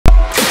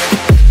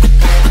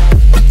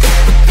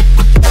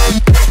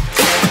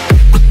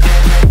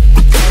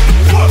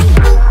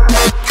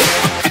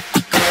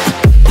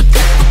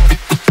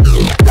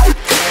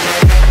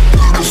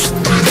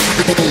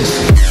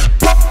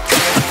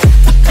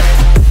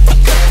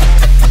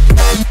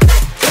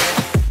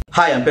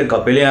Hi என் பேர்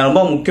கபில். நான்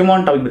ரொம்ப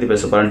முக்கியமான டாபிக் பற்றி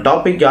பேச போகிறேன்.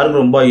 டாபிக்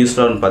யாருக்கு ரொம்ப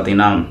யூஸ்ஃபுல்லானு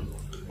பார்த்தீங்கன்னா,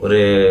 ஒரு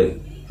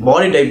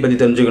பாடி டைப் பற்றி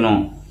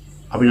தெரிஞ்சுக்கணும்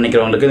அப்படின்னு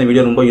நினைக்கிறவங்களுக்கு இந்த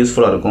வீடியோ ரொம்ப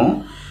யூஸ்ஃபுல்லாக இருக்கும்.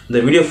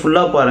 இந்த வீடியோ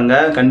ஃபுல்லாக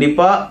பாருங்கள்.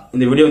 கண்டிப்பாக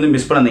இந்த வீடியோ வந்து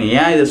மிஸ் பண்ணாதீங்க.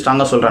 ஏன் இது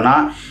ஸ்ட்ராங்காக சொல்கிறேன்னா,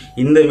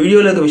 இந்த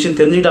வீடியோவில் இருக்க விஷயம்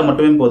தெரிஞ்சுக்கிட்டால்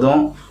மட்டுமே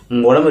போதும்,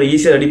 உங்கள் உடம்பு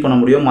ஈஸியாக ரெடி பண்ண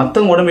முடியும்.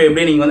 மற்றவங்க உடம்பு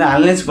எப்படி நீங்கள் வந்து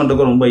அனலைஸ்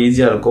பண்ணுறதுக்கு ரொம்ப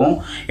ஈஸியாக இருக்கும்.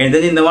 எனக்கு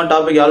தெரிஞ்சு இந்த மாதிரி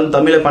டாபிக் யாரும்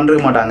தமிழில்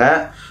பண்ணுறக்க மாட்டாங்க.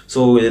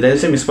 ஸோ இது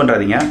தயவுசெய்து மிஸ்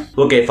பண்ணுறாதீங்க.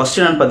 ஓகே, ஃபர்ஸ்ட்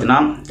என்னன்னு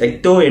பார்த்தீங்கன்னா,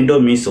 எக்டோ எண்டோ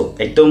மீசோ,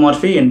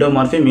 எக்டோமார்ஃபி,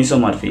 எண்டோமார்ஃபி,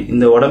 மீசோமார்ஃபி,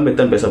 இந்த உடம்பு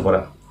தான் பேச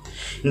போகிறேன்.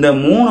 இந்த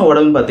 3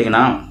 உடம்பு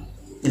பார்த்தீங்கன்னா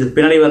இது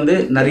பின்னாடி வந்து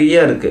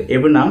நிறைய இருக்குது.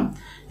 எப்படின்னா,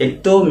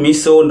 எக்டோ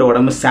மீசோன்ற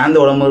உடம்பு சேர்ந்த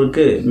உடம்பு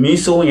இருக்குது,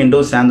 மீசோவும் எண்டோ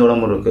சேர்ந்த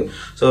உடம்பு இருக்குது.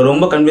 ஸோ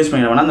ரொம்ப கன்ஃபியூஸ்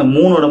பண்ணிடுவேன்னா, அந்த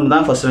 3 உடம்பு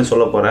தான் ஃபர்ஸ்ட் நான்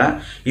சொல்ல போகிறேன்.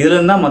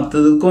 இதுலேருந்து தான்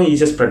மற்றதுக்கும்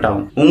ஈஸியாக ஸ்ப்ரெட்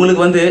ஆகும்.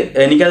 உங்களுக்கு வந்து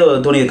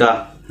என்னைக்காவது தோணியிருக்கா,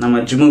 நம்ம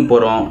ஜிம்முக்கு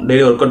போகிறோம்,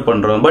 டெய்லி ஒர்க் அவுட்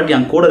பண்ணுறோம், பட்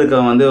என் கூட இருக்க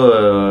வந்து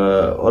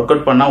ஒர்க்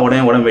அவுட் பண்ணால்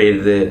உடனே உடம்பு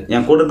வெயிடுது,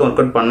 என் கூட இருக்க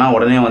ஒர்க் அவுட் பண்ணால்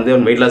உடனே வந்து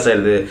வெயிட் லாஸ்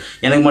ஆயிடுது,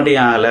 எனக்கு மட்டும்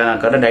ஏன் இல்லை, நான்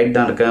கரெக்டாக டயட்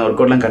தான் இருக்கேன்,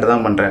 ஒர்க் அவுட்லாம் கரெக்டாக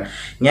தான் பண்ணுறேன்,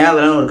 ஏன்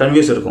அதெல்லாம் ஒரு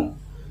கன்ஃபியூஸ் இருக்கும்.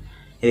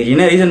 இதுக்கு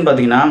என்ன ரீசன்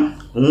பார்த்தீங்கன்னா,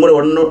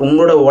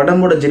 உங்களோட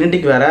உடம்போட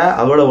ஜெனட்டிக் வேறு,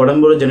 அவளோட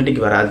உடம்போட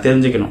ஜெனட்டிக் வேறு, அது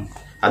தெரிஞ்சுக்கணும்.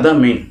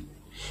 அதுதான் மெயின்.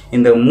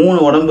 இந்த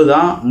 3 உடம்பு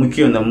தான்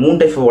முக்கியம். இந்த 3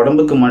 டைப்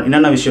உடம்புக்கு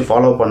என்னென்ன விஷயம்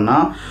ஃபாலோ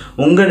பண்ணால்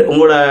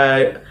உங்களோட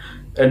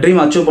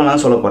ட்ரீம் அச்சீவ்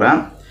பண்ணலாம்னு சொல்ல போகிறேன்.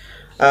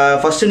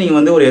 ஃபஸ்ட்டு நீங்கள்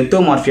வந்து ஒரு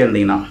எக்டோமார்ஃபியாக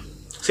இருந்தீங்கன்னா,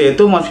 ஸோ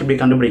எக்டோமார்ஃபி எப்படி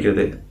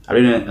கண்டுபிடிக்கிறது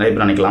அப்படின்னு நிறைய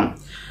பேர் நினைக்கலாம்.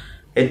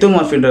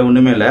 எக்டோமார்ஃபின்ற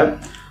ஒன்றுமே இல்லை.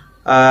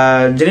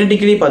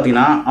 ஜெனட்டிக்கலி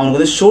பார்த்தீங்கன்னா, அவங்களுக்கு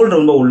வந்து ஷோல்டர்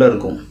ரொம்ப உள்ளே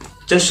இருக்கும்,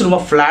 செஸ்ட் ரொம்ப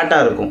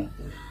ஃப்ளாட்டாக இருக்கும்,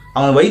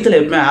 அவங்க வயிற்றில்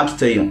எப்பவுமே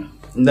ஆப்ஸ் தெரியும்,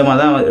 இந்த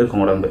மாதிரி தான்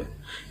இருக்கும் உடம்பு.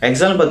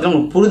 எக்ஸாம்பிள் பார்த்தீங்கன்னா,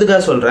 உங்களுக்கு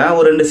புரிதுக்காக சொல்கிறேன்,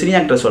 ஒரு 2 சினி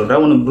ஆக்டர்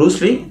சொல்கிறேன். ஒன்று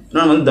ப்ரூஸ்லி,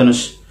 இன்னொன்று வந்து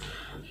தனுஷ்.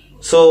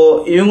 ஸோ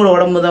இவங்களோட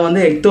உடம்பு தான்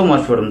வந்து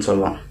எக்டோமார்ஃபி உடம்புன்னு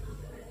சொல்லலாம்.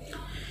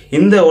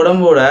 இந்த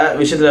உடம்போட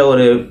விஷயத்தில்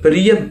ஒரு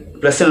பெரிய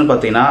ப்ளஸ் என்னன்னு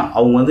பார்த்தீங்கன்னா,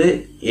 அவங்க வந்து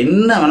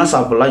என்ன வேணால்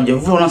சாப்பிட்லாம்,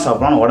 எவ்வளோ வேணால்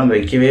சாப்பிட்லாம், உடம்பு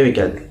வைக்கவே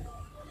வைக்காது.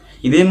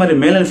 இதே மாதிரி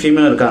மேல் அண்ட்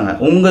ஃபீமேல் இருக்காங்க.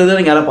 உங்கள் இதில்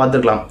நீங்கள் யாராவது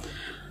பார்த்துருக்கலாம்.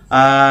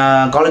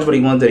 காலேஜ்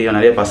படிக்கும்போது தெரியும்,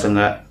 நிறைய பசங்க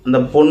அந்த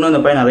பொண்ணு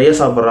அந்த பையன் நிறைய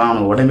சாப்பிட்றான்,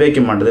 அவனுக்கு உடம்பே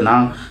வைக்க மாட்டேது,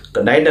 நான்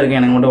டயட்டாக இருக்கேன்,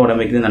 எனக்கு மட்டும்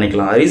உடம்பு வைக்குதுன்னு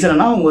நினைக்கலாம். ரீசன்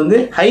என்ன, அவங்க வந்து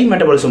ஹை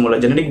மெட்டபாலிசம் உள்ள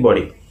ஜெனடிக்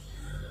பாடி.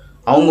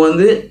 அவங்க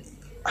வந்து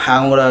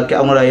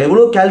அவங்களோட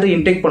எவ்வளோ கேலரி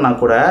இன்டேக்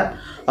பண்ணால் கூட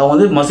அவங்க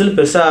வந்து மசில்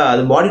பெருசாக,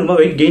 அது பாடி ரொம்ப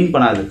வெயிட் கெயின்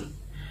பண்ணாது.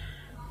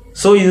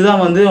 ஸோ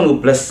இதுதான் வந்து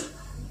அவங்களுக்கு ப்ளஸ்.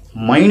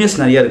 மைனஸ்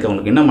நிறையா இருக்குது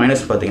அவங்களுக்கு. என்ன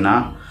மைனஸ் பார்த்தீங்கன்னா,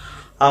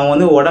 அவங்க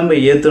வந்து உடம்பை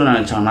ஏற்றணும்னு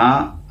நினச்சாங்கன்னா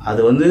அது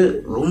வந்து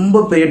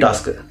ரொம்ப பெரிய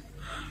டாஸ்க்கு.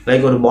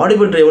 லைக் ஒரு பாடி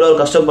பில்டர் எவ்வளோ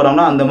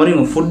கஷ்டப்படுறாங்கன்னா, அந்த மாதிரி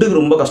இவங்க ஃபுட்டுக்கு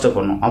ரொம்ப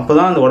கஷ்டப்படணும், அப்போ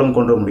தான் அந்த உடம்பு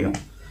கொண்டு வர முடியும்.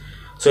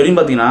 ஸோ எப்படின்னு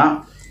பார்த்தீங்கன்னா,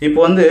 இப்போ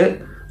வந்து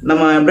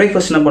நம்ம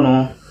பிரேக்ஃபாஸ்ட் என்ன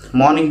பண்ணுவோம்,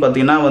 மார்னிங்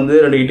பார்த்தீங்கன்னா வந்து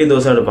 2 இட்லி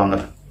தோசை எடுப்பாங்க.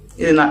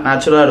 இது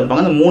நேச்சுரலாக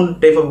எடுப்பாங்க. இந்த 3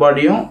 டைப் ஆஃப்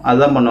பாடியும்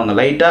அதுதான் பண்ணுவாங்க,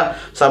 லைட்டாக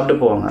சாப்பிட்டு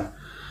போவாங்க.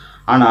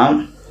 ஆனால்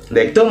இந்த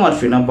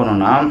எக்டோமார்ஃபி என்ன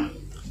பண்ணோன்னா,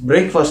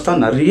 பிரேக்ஃபாஸ்ட்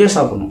தான் நிறைய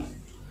சாப்பிடணும்.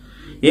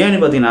 ஏன்னு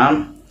பார்த்தீங்கன்னா,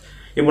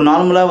 இப்போ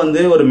நார்மலாக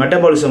வந்து ஒரு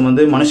மெட்டபாலிசம்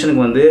வந்து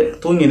மனுஷனுக்கு வந்து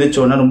தூங்கி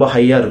எந்திரிச்சோன்னா ரொம்ப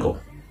ஹையாக இருக்கும்.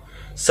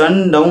 சன்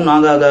டவுன்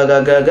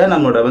ஆக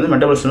நம்மளோட வந்து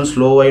மெட்டபாலிசம்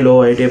லோ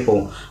ஆகிட்டே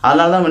போகும்.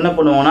 அதனால தான் என்ன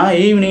பண்ணுவோம்னா,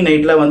 ஈவினிங்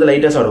நைட்டில் வந்து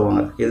லைட்டாக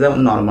சாப்பிடுவாங்க. இதுதான்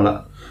வந்து நார்மலாக.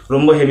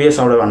 ரொம்ப ஹெவியாக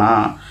சாப்பிட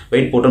வேணாம்,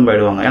 வெயிட் போட்டும்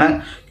போயிடுவாங்க. ஏன்னா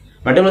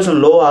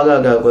மெட்டபாலிசம் லோ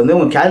ஆக வந்து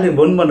உங்கள் கேலரி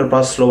பர்ன் பண்ணுற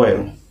ப்ராசஸ் ஸ்லோ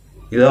ஆகிடும்.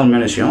 இதுதான்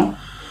உண்மையான விஷயம்.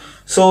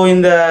 ஸோ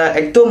இந்த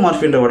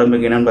எக்டோமார்ஃபின்ற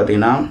உடம்புக்கு என்னென்னு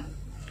பார்த்தீங்கன்னா,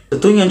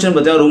 தூங்கி எழுந்துச்சுன்னு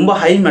பார்த்தீங்கன்னா ரொம்ப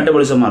ஹை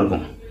மெட்டபாலிசமாக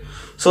இருக்கும்.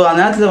 ஸோ அந்த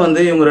நேரத்தில்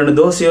வந்து இவங்க 2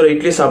 தோசையோ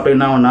இட்லி சாப்பிட்டு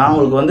என்ன ஆகுனா,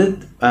 அவங்களுக்கு வந்து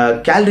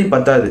கேலரி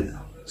பத்தாது.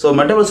 ஸோ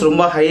மெட்டபாலிசம்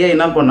ரொம்ப ஹையாக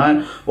என்ன பண்ணால்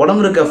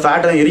உடம்புல இருக்க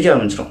ஃபேட்டை எரிக்க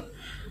ஆரம்பிச்சிடும்.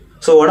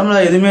 ஸோ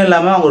உடம்புல எதுவுமே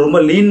இல்லாமல் அவங்க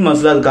ரொம்ப லீன்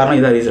மசிலாக, அது காரணம்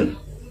இதான் ரீசன்.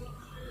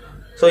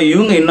 ஸோ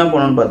இவங்க என்ன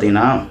பண்ணணும்னு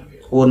பார்த்தீங்கன்னா,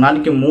 ஒரு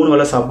நாளைக்கு 3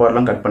 வேளை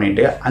சாப்பாடெலாம் கட்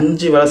பண்ணிவிட்டு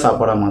 5 வேளை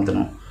சாப்பாடாக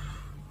மாற்றணும்.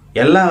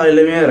 எல்லா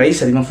வேலையிலுமே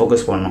ரைஸ் அதிகமாக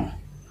ஃபோக்கஸ் பண்ணணும்.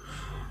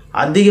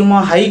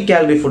 அதிகமாக ஹை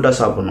கேலரி ஃபுட்டாக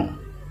சாப்பிடணும்.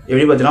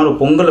 எப்படி பார்த்தீங்கன்னா, ஒரு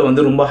பொங்கல்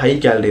வந்து ரொம்ப ஹை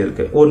கேலரி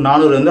இருக்குது, ஒரு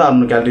 400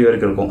 600 கேலரி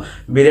வரைக்கும் இருக்கும்.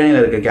 பிரியாணியில்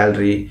இருக்க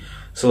கேலரி.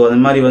 ஸோ அந்த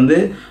மாதிரி வந்து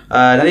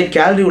நிறைய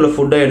கேலரி உள்ள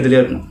ஃபுட்டாக எடுத்துகிட்டே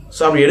இருக்கணும்.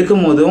 ஸோ அப்படி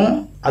எடுக்கும் போதும்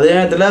அதே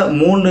நேரத்தில்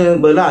 3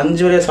 பதிலாக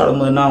 5 வேலையை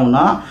சாப்பிடும்போது என்ன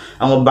ஆகும்னா,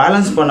 அவங்க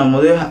பேலன்ஸ்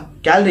பண்ணும்போது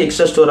கேலரி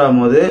எக்ஸ்ட்ரா ஸ்டோர்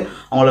ஆகும்போது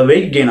அவங்களோட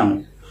வெயிட் கெயின்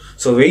ஆகும்.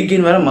 ஸோ வெயிட்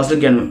கெயின் வேறு,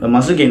 மசில்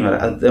கெயின் வேறு.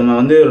 அது நம்ம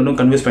வந்து இன்னும்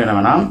கன்ஃபியூஸ் பண்ணிட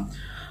வேணாம்.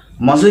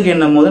 மசில்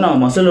கெயினும் போது நம்ம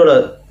மசிலோட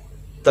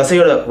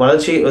தசையோட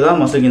வளர்ச்சி தான்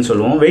மசில் கெயின்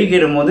சொல்லுவோம். வெயிட்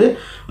கெயின் போது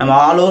நம்ம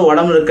ஆல் ஓவர்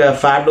உடம்புல இருக்க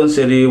ஃபேட்டும்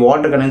சரி,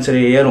 வாட்டர் கண்டென்ட்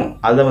சரி ஏறும்,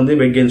 அதை வந்து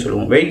வெயிட் கெயின்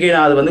சொல்லுவோம். வெயிட் கெயின்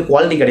அது வந்து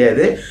குவாலிட்டி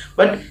கிடையாது,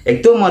 பட்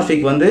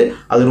எக்டோமார்ஃபிக் வந்து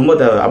அது ரொம்ப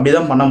தேவை. அப்படி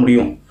தான் பண்ண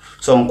முடியும்.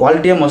 ஸோ அவங்க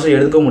குவாலிட்டியாக மசில்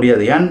எடுக்க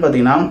முடியாது. ஏன்னு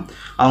பார்த்தீங்கன்னா,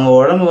 அவங்க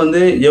உடம்பு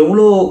வந்து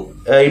எவ்வளோ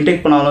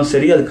இன்டேக் பண்ணாலும்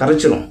சரி அது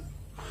கரைச்சிடும்.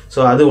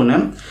 ஸோ அது ஒன்று.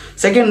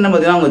 செகண்ட் என்ன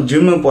பார்த்தீங்கன்னா, அவங்க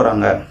ஜிம்முக்கு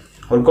போகிறாங்க,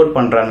 ஒர்க் அவுட்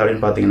பண்ணுறாங்க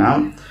அப்படின்னு பார்த்தீங்கன்னா,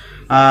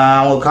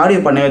 அவங்க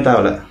கார்டியோ பண்ணவே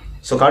தேவையில்லை.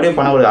 ஸோ கார்டியோ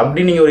பண்ணக்கூடாது.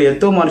 அப்படி நீங்கள் ஒரு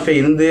எக்டோமார்ஃபி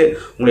இருந்து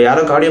உங்களை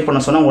யாரோ கார்டியோ பண்ண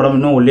சொன்னால் உடம்பு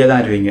இன்னும் ஒல்லியாக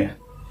தான் இருவீங்க.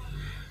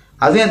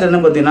 அதே நேரத்தில் என்ன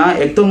பார்த்தீங்கன்னா,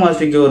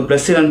 எக்டோமார்ஃபிக்கு ஒரு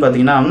ப்ளஸ் என்னன்னு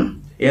பார்த்தீங்கன்னா,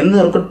 எந்த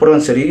ஒர்க் அவுட்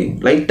போகிறதும் சரி,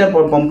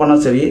 லைட்டாக பம்ப்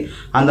பண்ணால் சரி,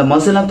 அந்த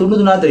மசில்லாம்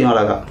துண்டாக தெரியும்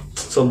அழகாக.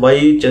 ஸோ பை,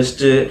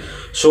 செஸ்ட்டு,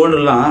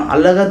 ஷோல்டர்லாம்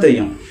அழகாக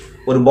தெரியும்.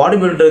 ஒரு பாடி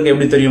பில்டருக்கு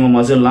எப்படி தெரியும்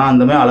மசில்லாம்,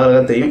 அந்த மாதிரி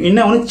அழகாக தெரியும்.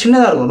 இன்னும் வந்து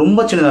சின்னதாக இருக்கும்,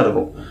 ரொம்ப சின்னதாக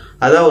இருக்கும்.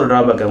 அதுதான் ஒரு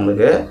ட்ராபேக்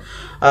அவங்களுக்கு.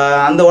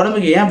 அந்த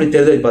உடம்புக்கு ஏன் அப்படி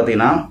தெரியுது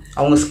பார்த்தீங்கன்னா,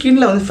 அவங்க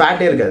ஸ்கின்னில் வந்து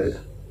ஃபேட்டே இருக்காது.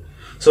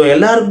 ஸோ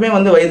எல்லாருக்குமே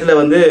வந்து வயிற்றுல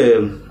வந்து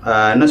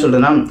என்ன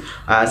சொல்கிறதுன்னா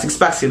 6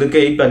 பேக்ஸ்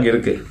இருக்குது, 8 பேக்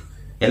இருக்குது,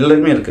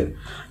 எல்லாருக்குமே இருக்குது.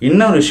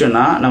 இன்னொரு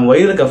விஷயம்னா நம்ம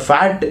வயிறு இருக்க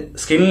ஃபேட்,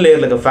 ஸ்கின்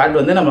லேயரில் இருக்க ஃபேட்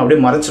வந்து நம்ம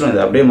அப்படியே மறைச்சிடும்.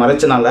 இது அப்படியே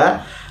மறைச்சனால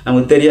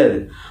நமக்கு தெரியாது.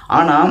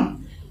 ஆனால்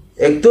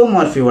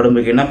எக்டோமார்ஃபி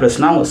உடம்புக்கு என்ன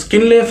ப்ளஸ்னா அவங்க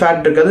ஸ்கின்லேயே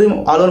ஃபேட் இருக்காது,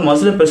 ஆல் ஓவர்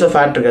மசில் பெருசாக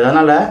ஃபேட் இருக்காது.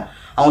 அதனால்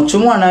அவங்க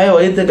சும்மா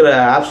வயிற்று இருக்கிற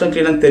ஆப்ஷன்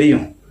க்ளீனாக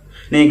தெரியும்.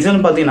 நீங்கள்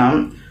எக்ஸாம்பிள் பார்த்தீங்கன்னா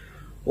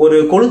ஒரு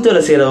கொளுத்து வேலை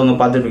செய்கிறவங்க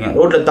பார்த்துருப்பீங்க,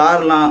 ரோட்டில்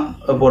தார்லாம்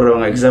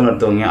போடுறவங்க, எக்ஸாம்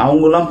எடுத்தவங்க,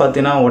 அவங்களாம்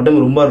பார்த்தீங்கன்னா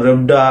உடம்பு ரொம்ப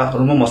ரெப்டாக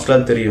ரொம்ப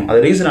மஸ்கலாக தெரியும். அது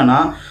ரீசனா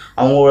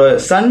அவங்க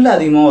சன்னில்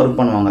அதிகமாக ஒர்க்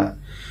பண்ணுவாங்க.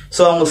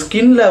 ஸோ அவங்க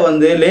ஸ்கின்ல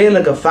வந்து லேயரில்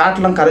இருக்க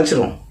ஃபேட்லாம்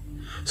கரைச்சிரும்.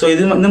 ஸோ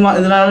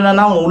இதனால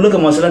என்னன்னா அவங்க உள்ளுக்க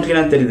மசிலாம்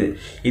க்ளீனாக தெரியுது.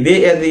 இது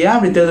ஏன்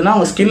அப்படி தெரியுதுன்னா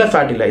அவங்க ஸ்கின்ல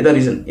ஃபேட் இல்லை, இதான்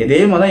ரீசன். இதே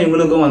மாதிரி தான்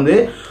இவங்களுக்கும் வந்து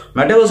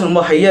மெட்டபாலிசம்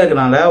ரொம்ப ஹையாக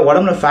இருக்கனால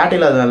உடம்புல ஃபேட்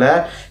இல்லாதனால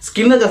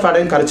ஸ்கின்ல இருக்க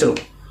ஃபேட்டையும் கரைச்சிரும்.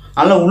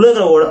 அதனால் உள்ள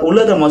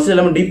இருக்கிற மசில்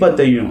எல்லாமே டீப்பாக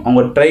தெரியும்.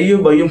 அவங்க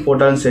ட்ரையும் பையும்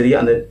போட்டாலும் சரி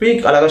அந்த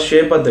பீக் அழகாக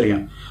ஷேப்பாக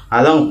தெரியும்.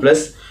 அதுதான் அவங்க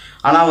ப்ளஸ்.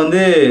 ஆனால்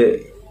வந்து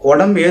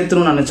உடம்பு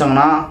ஏற்றணும்னு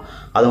நினச்சாங்கன்னா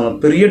அது அவங்க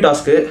பெரிய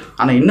டாஸ்க்கு.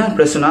 ஆனால் என்ன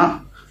ப்ளஸ்னா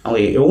அவங்க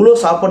எவ்வளோ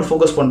சாப்பாடு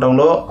ஃபோக்கஸ்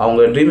பண்ணுறாங்களோ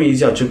அவங்க ட்ரீமை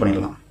ஈஸியாக அச்சீவ்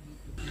பண்ணிக்கலாம்.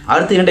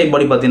 அடுத்து என்ன டைப்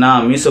பாடி பார்த்தீங்கன்னா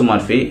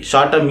மீசோமார்ஃபி,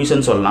 ஷார்ட்டாக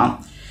மீசோன்னு சொல்லலாம்.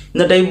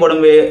 இந்த டைப்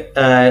உடம்பு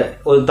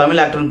ஒரு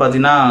தமிழ் ஆக்டர்னு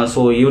பார்த்தீங்கன்னா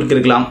ஸோ இவருக்கு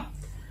இருக்கலாம்.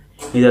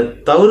 இதை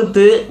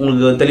தவிர்த்து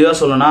உங்களுக்கு தெளிவாக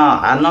சொல்லணும்னா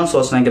அர்னால்ட்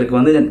ஷ்வார்ஸ்நெகருக்கு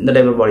வந்து இந்த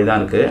டைப் ஆஃப் பாடி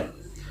தான் இருக்குது.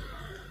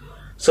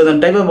 ஸோ இந்த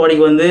டைப் ஆஃப்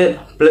பாடிக்கு வந்து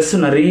ப்ளஸ்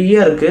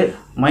நிறைய இருக்குது,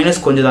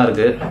 மைனஸ் கொஞ்சம் தான்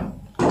இருக்குது.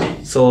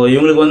 ஸோ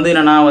இவங்களுக்கு வந்து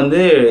என்னென்னா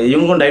வந்து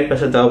இவங்களுக்கும் டயட்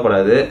ப்ரெஷர்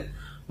தேவைப்படாது.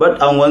 பட்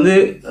அவங்க வந்து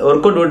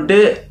ஒர்க் அவுட் விட்டு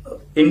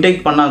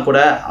இன்டேக் பண்ணால் கூட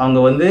அவங்க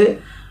வந்து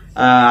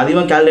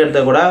அதிகமாக கேலரி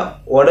எடுத்தால் கூட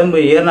உடம்பு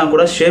ஏறினா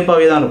கூட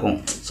ஷேப்பாகவே தான் இருக்கும்.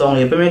 ஸோ அவங்க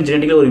எப்பவுமே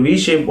ஜெனட்டிக்கலி ஒரு வி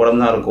ஷேப்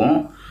உடம்பு தான் இருக்கும்.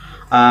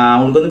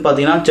 அவங்களுக்கு வந்து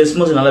பார்த்தீங்கன்னா செஸ்ட்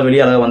மசில் நல்லா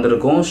வெளியே அழகாக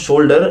வந்திருக்கும்,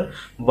 ஷோல்டர்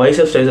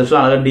பைசப்ஸ்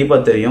ட்ரைசப்ஸ்லாம் அழகாக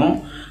டீப்பாக தெரியும்.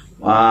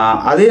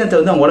 அதே நேரத்தில்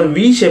வந்து அவங்க உடம்பு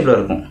வி ஷேப்பில்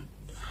இருக்கும்.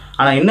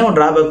 ஆனால் என்ன ஒரு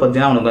ட்ராபேக்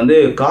பார்த்தீங்கன்னா அவனுக்கு வந்து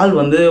கால்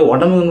வந்து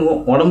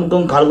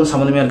உடம்புக்கும் காலுக்கும்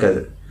சம்மந்தமே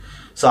இருக்காது.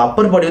 ஸோ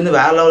அப்பர் பாடி வந்து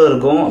வேற லெவலில்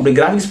இருக்கும். அப்படி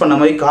கிராஃபிக்ஸ் பண்ண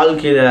மாதிரி கால்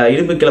கீழே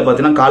இடுப்பு கீழே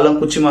பார்த்தீங்கன்னா கால்லாம்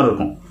குச்சி மாதிரி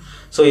இருக்கும்.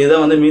 ஸோ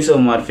இதுதான் வந்து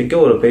மீசோமார்ஃபிக்கு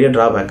ஒரு பெரிய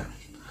ட்ராபேக்.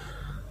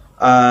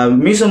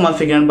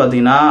 மீசோமார்ஃபிக் என்னன்னு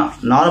பார்த்தீங்கன்னா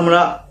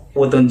நார்மலாக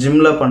ஒருத்தன்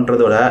ஜிம்மில்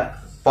பண்ணுறதோட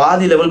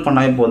பாதி லெவல்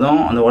பண்ணாலே போதும்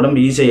அந்த உடம்பு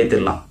ஈஸியாக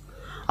ஏற்றிடலாம்.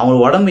 அவங்க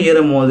உடம்பு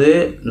ஏறும் போது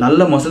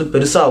நல்ல மசில்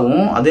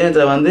பெருசாகவும் அதே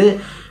நேரத்தில் வந்து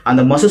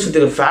அந்த மசில்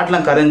சுற்றி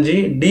ஃபேட்லாம் கரைஞ்சி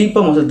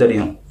டீப்பாக மசில்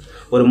தெரியும்.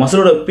 ஒரு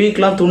மசிலோட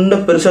பீக்லாம் துண்டை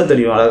பெருசாக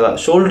தெரியும் அழகாக.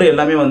 ஷோல்டர்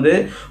எல்லாமே வந்து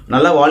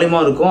நல்லா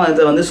வால்யூமாக இருக்கும்,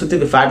 அதில் வந்து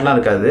சுற்றி ஃபேட்லாம்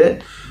இருக்காது.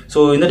 ஸோ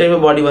இந்த டைப்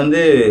ஆஃப் பாடி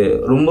வந்து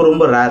ரொம்ப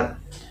ரொம்ப ரேர்.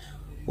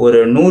 ஒரு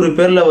 100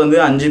 பேரில் வந்து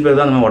 5 பேர்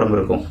தான் அந்த மாதிரி உடம்பு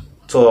இருக்கும்.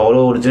 ஸோ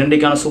அவ்வளோ ஒரு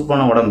ஜெனட்டிக்கான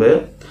சூப்பரான உடம்பு.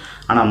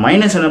 ஆனால்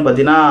மைனஸ் என்ன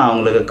பார்த்தீங்கன்னா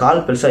அவங்களுக்கு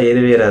கால் பெருசாக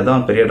ஏறது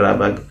தான் பெரிய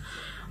ட்ராபேக்.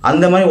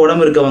 அந்த மாதிரி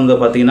உடம்பு இருக்கவங்க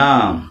பார்த்தீங்கன்னா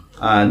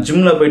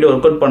ஜிம்மில் போயிட்டு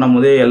ஒர்க் அவுட் பண்ணும்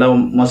போதே எல்லா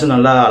மசில்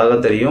நல்லா அழகாக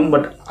தெரியும்.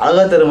 பட்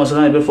அழகாக தெரியும் மசில்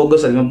தான் இப்போ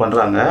ஃபோக்கஸ் அதிகமாக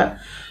பண்ணுறாங்க.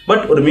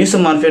 பட் ஒரு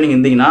மீசோமார்ஃபியா நீங்கள்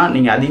இருந்தீங்கன்னா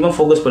நீங்கள் அதிகமாக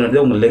ஃபோக்கஸ்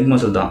பண்ணிட்டு உங்கள் லெக்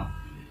மசில் தான்.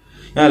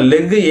 ஏன்னா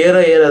லெக்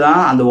ஏற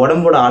தான் அந்த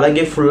உடம்போட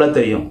அழகே ஃபுல்லாக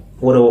தெரியும்.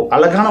 ஒரு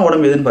அழகான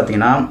உடம்பு எதுன்னு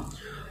பார்த்தீங்கன்னா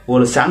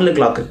ஒரு சாண்டில்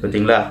கிளாக்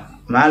பார்த்தீங்களா,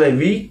 மேலே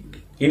வி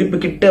இடுப்பு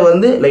கிட்ட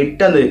வந்து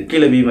லைட்டாக அந்த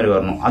கீழே வி மாதிரி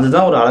வரணும்.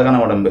 அதுதான் ஒரு அழகான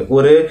உடம்பு.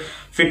 ஒரு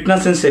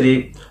ஃபிட்னஸும் சரி,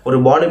 ஒரு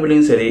பாடி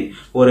பில்டிங்கும் சரி,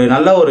 ஒரு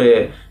நல்ல ஒரு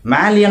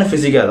மேலியான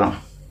ஃபிசிக்காக தான்.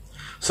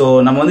 ஸோ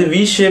நம்ம வந்து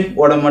வி ஷேப்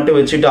உடம்பு மட்டும்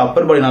வச்சுட்டு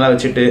அப்பர் பாடி நல்லா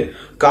வச்சுட்டு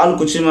கால்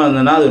குச்சியமாக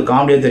இருந்ததுன்னா அது ஒரு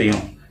காமெடியாக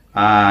தெரியும்.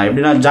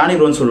 எப்படின்னா ஜானி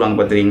ரோன்னு சொல்லுவாங்க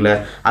பார்த்துருக்கீங்களா,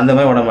 அந்த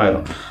மாதிரி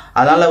உடம்பாயிடும்.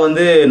 அதனால்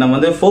வந்து நம்ம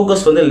வந்து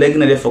ஃபோக்கஸ் வந்து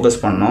லெக் நிறைய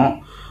ஃபோக்கஸ் பண்ணோம்.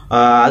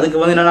 அதுக்கு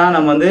வந்து என்னென்னா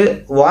நம்ம வந்து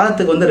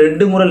வாரத்துக்கு வந்து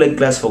 2 முறை லெக்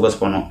கிளாஸ்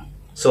ஃபோக்கஸ் பண்ணோம்.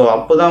 ஸோ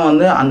அப்போ தான்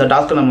வந்து அந்த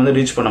டாஸ்க்கை நம்ம வந்து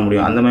ரீச் பண்ண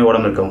முடியும் அந்த மாதிரி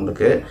உடம்பு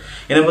இருக்கவங்களுக்கு.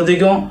 என்னை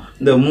பற்றிக்கும்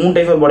இந்த 3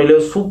 டைப் ஆஃப் பாடியில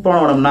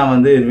சூப்பரான உடம்புனா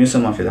வந்து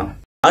மீசோமார்ஃபி தான்.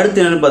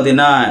 அடுத்து என்னென்னு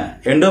பார்த்தீங்கன்னா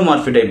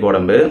எண்டோமார்ஃபி டைப்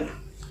உடம்பு.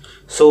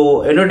 ஸோ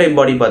எண்டோ டைப்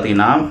பாடி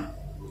பார்த்தீங்கன்னா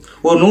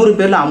ஒரு 100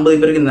 பேரில் 50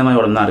 பேருக்கு இந்த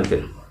மாதிரி உடம்பு தான்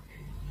இருக்குது.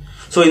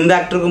 ஸோ இந்த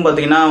ஆக்டருக்கும்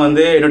பார்த்தீங்கன்னா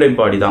வந்து எண்டோ டைப்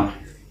பாடி தான்.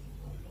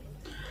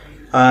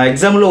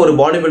 எக்ஸாம்பிள் ஒரு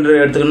body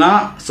builder எடுத்துக்கினா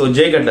so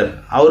J cutter,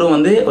 அவரும்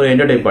வந்து ஒரு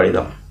எண்டோ டைப் பாடி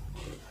தான்.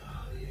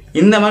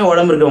 இந்த மாதிரி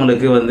உடம்பு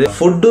இருக்கவங்களுக்கு வந்து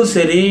ஃபுட்டும்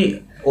சரி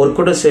ஒர்க்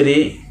அவுட்டும் சரி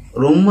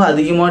ரொம்ப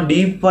அதிகமாக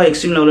டீப்பாக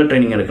எக்ஸ்ட்ரீம் லெவலில்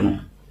ட்ரைனிங் எடுக்கணும்.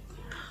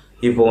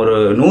 இப்போ ஒரு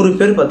 100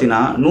 பேர்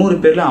பார்த்தீங்கன்னா 100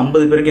 பேரில்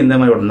 50 பேருக்கு இந்த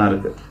மாதிரி உடம்பு தான்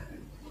இருக்குது.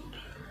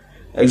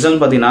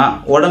 எக்ஸாம்பிள் பார்த்தீங்கன்னா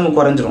உடம்பு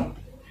குறைஞ்சிரும்,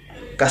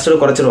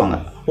 கஷ்டப்பட்டு குறைச்சிருவாங்க,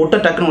 விட்ட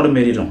டக்குன்னு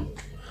உடம்பு ஏறிடும்.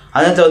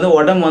 அதே வந்து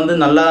உடம்பு வந்து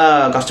நல்லா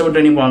கஷ்டப்பட்டு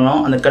ட்ரைனிங்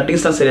பண்ணணும், அந்த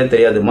கட்டிங்ஸ்லாம் சரியாக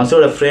தெரியாது,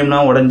 மசிலோட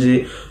ஃப்ரேம்லாம் உடஞ்சி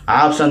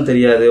ஆப்ஸ்லாம்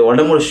தெரியாது,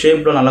 உடம்போட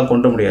ஷேப்லாம் நல்லா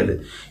கொண்டு முடியாது.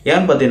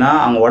 ஏன்னு பார்த்தீங்கன்னா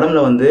அவங்க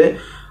உடம்புல வந்து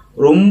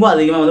ரொம்ப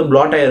அதிகமாக வந்து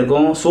பிளாட்டாக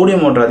இருக்கும்,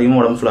 சோடியம் வாட்டர்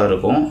அதிகமாக உடம்பு ஃபுல்லாக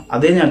இருக்கும்.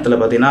 அதே நேரத்தில்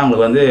பார்த்தீங்கன்னா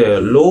அவங்களுக்கு வந்து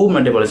லோ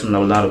மெட்டபாலிசம்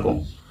லெவல் தான் இருக்கும்.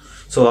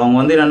 ஸோ அவங்க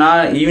வந்து என்னென்னா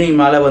ஈவினிங்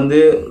மேலே வந்து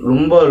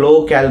ரொம்ப லோ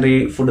கேலரி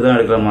ஃபுட்டு தான்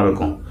எடுக்கிற மாதிரி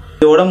இருக்கும்.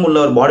 உடம்பு உள்ள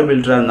ஒரு பாடி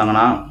பில்டராக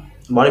இருந்தாங்கன்னா,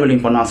 பாடி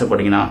பில்டிங் பண்ண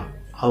ஆசைப்பட்டீங்கன்னா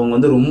அவங்க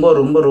வந்து ரொம்ப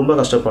ரொம்ப ரொம்ப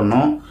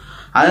கஷ்டப்படணும்.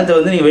 அதை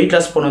வந்து நீங்கள் வெயிட்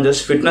லாஸ் பண்ணணும்,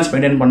 ஜஸ்ட் ஃபிட்னஸ்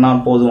மெயின்டைன்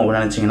பண்ணால் போதும்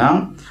அப்படின்னு நினச்சிங்கன்னா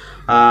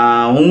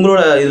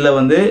உங்களோட இதில்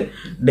வந்து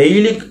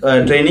daily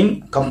training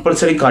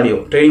compulsory cardio,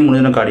 training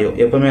முடிஞ்சின cardio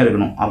எப்போவுமே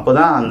இருக்கணும். அப்போ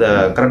தான் அந்த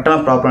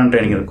கரெக்டான ப்ராப்பரான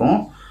ட்ரைனிங் இருக்கும்.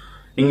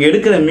 நீங்கள்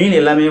எடுக்கிற மீல்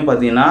எல்லாமே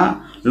பார்த்தீங்கன்னா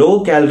லோ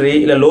கேலரி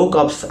இல்லை லோ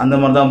காப்ஸ் அந்த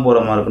மாதிரி தான் போகிற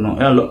மாதிரி இருக்கணும்.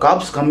 ஏன்னா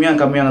காப்ஸ்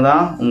கம்மியாக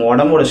தான் உங்கள்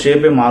உடம்போட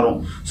ஷேப்பே மாறும்.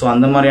 ஸோ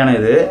அந்த மாதிரியான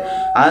இது.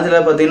 அதில்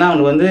பார்த்தீங்கன்னா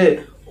அவங்களுக்கு வந்து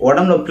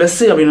உடம்புல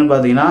ப்ளஸ்ஸு அப்படின்னு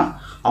பார்த்தீங்கன்னா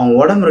அவங்க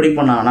உடம்பு ரெடி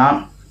பண்ணாங்கன்னா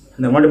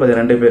இந்த மாதிரி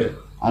பார்த்தீங்கன்னா 2 பேர்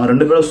அவங்க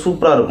 2 பேரும்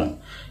சூப்பராக இருக்கும்.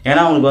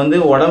 ஏன்னா அவங்களுக்கு வந்து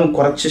உடம்பு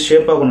குறைச்சி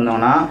ஷேப்பாக கொண்டு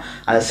வந்தாங்கன்னா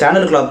அந்த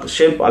சாண்டல் கிளாக்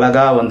ஷேப்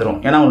அழகாக வந்துடும்.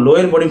 ஏன்னா அவங்க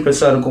லோயர் பாடியும்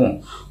பெருசாக இருக்கும்,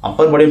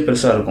 அப்பர் பாடியும்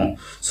பெருசாக இருக்கும்.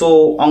 ஸோ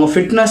அவங்க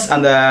ஃபிட்னஸ்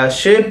அந்த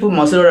ஷேப்பு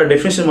மசிலோட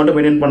டெஃபினேஷன் மட்டும்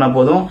மெயின்டைன் பண்ணால்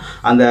போதும்,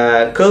 அந்த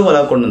கர்வ்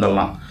அழகாக கொண்டு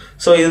வந்துடலாம்.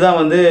 ஸோ இதுதான்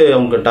வந்து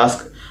அவங்க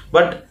டாஸ்க்.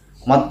 பட்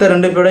மற்ற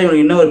 2 பேரோட இவங்க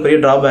இன்னும் ஒரு பெரிய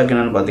ட்ராபேக்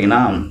என்னென்னு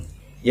பார்த்தீங்கன்னா,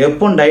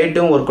 எப்போ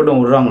டயட்டும் ஒர்க்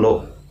அவுட்டும் விடுறாங்களோ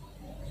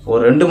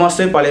ஒரு 2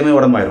 மாதத்துலேயே பழையமே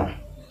உடம்பாயிரும்.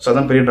 ஸோ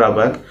அதான் பெரிய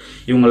ட்ராபேக்.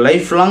 இவங்க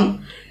லைஃப் லாங்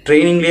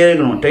ட்ரைனிங்லேயே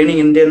இருக்கணும். ட்ரைனிங்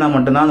இருந்தே இருந்தால்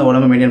மட்டும்தான் அந்த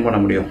உடம்பை மெயின்டைன் பண்ண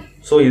முடியும்.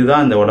 ஸோ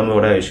இதுதான் இந்த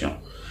உடம்போட விஷயம்.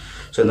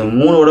 ஸோ இந்த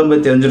 3 உடம்பு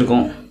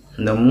தெரிஞ்சிருக்கும்.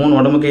 இந்த 3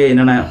 உடம்புக்கு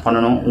என்னென்ன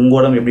பண்ணணும், உங்கள்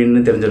உடம்பு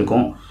எப்படின்னு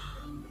தெரிஞ்சிருக்கும்.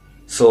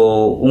 ஸோ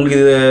உங்களுக்கு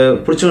இது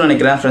பிடிச்சுன்னு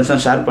நினைக்கிறேன்.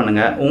 ஃப்ரெண்ட்ஸ்லாம் ஷேர்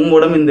பண்ணுங்கள். உங்கள்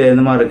உடம்பு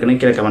எந்த மாதிரி இருக்குன்னு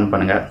கீழே கமெண்ட்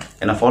பண்ணுங்கள்.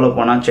 என்னை ஃபாலோ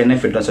பண்ணால் சென்னை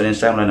ஃபிட்னஸ்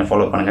இன்ஸ்டாகிராமில் என்னை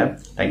ஃபாலோ பண்ணுங்கள்.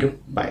 தேங்க்யூ,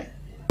 பாய்.